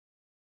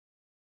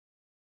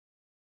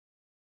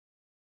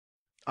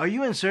Are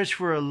you in search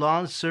for a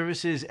lawn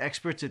services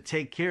expert to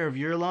take care of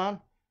your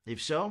lawn?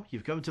 If so,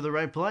 you've come to the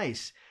right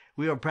place.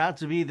 We are proud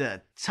to be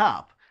the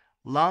top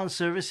lawn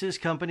services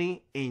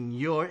company in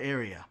your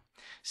area.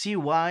 See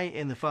why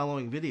in the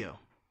following video.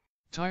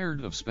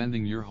 Tired of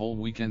spending your whole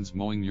weekends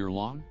mowing your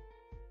lawn?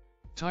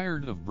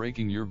 Tired of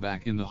breaking your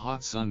back in the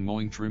hot sun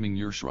mowing trimming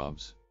your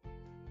shrubs?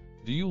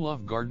 Do you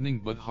love gardening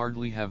but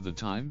hardly have the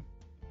time?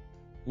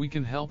 We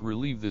can help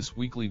relieve this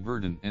weekly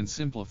burden and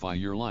simplify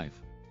your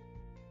life.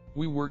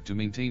 We work to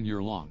maintain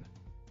your lawn.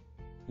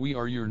 We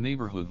are your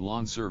neighborhood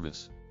lawn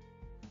service.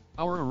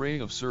 Our array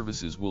of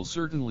services will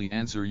certainly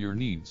answer your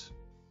needs.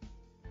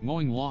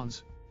 Mowing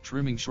lawns,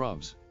 trimming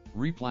shrubs,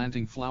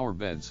 replanting flower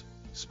beds,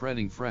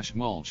 spreading fresh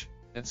mulch,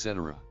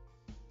 etc.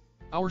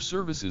 Our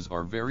services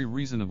are very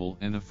reasonable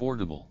and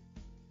affordable.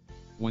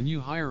 When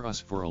you hire us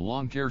for a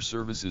lawn care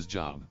services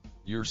job,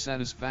 your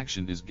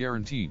satisfaction is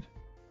guaranteed.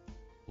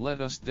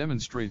 Let us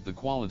demonstrate the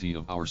quality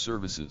of our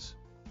services.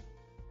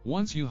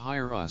 Once you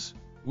hire us,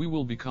 we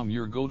will become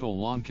your go-to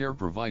lawn care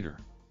provider.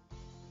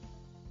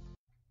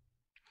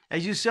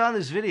 As you saw in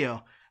this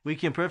video, we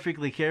can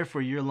perfectly care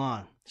for your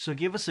lawn. So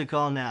give us a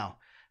call now.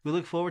 We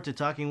look forward to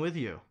talking with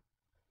you.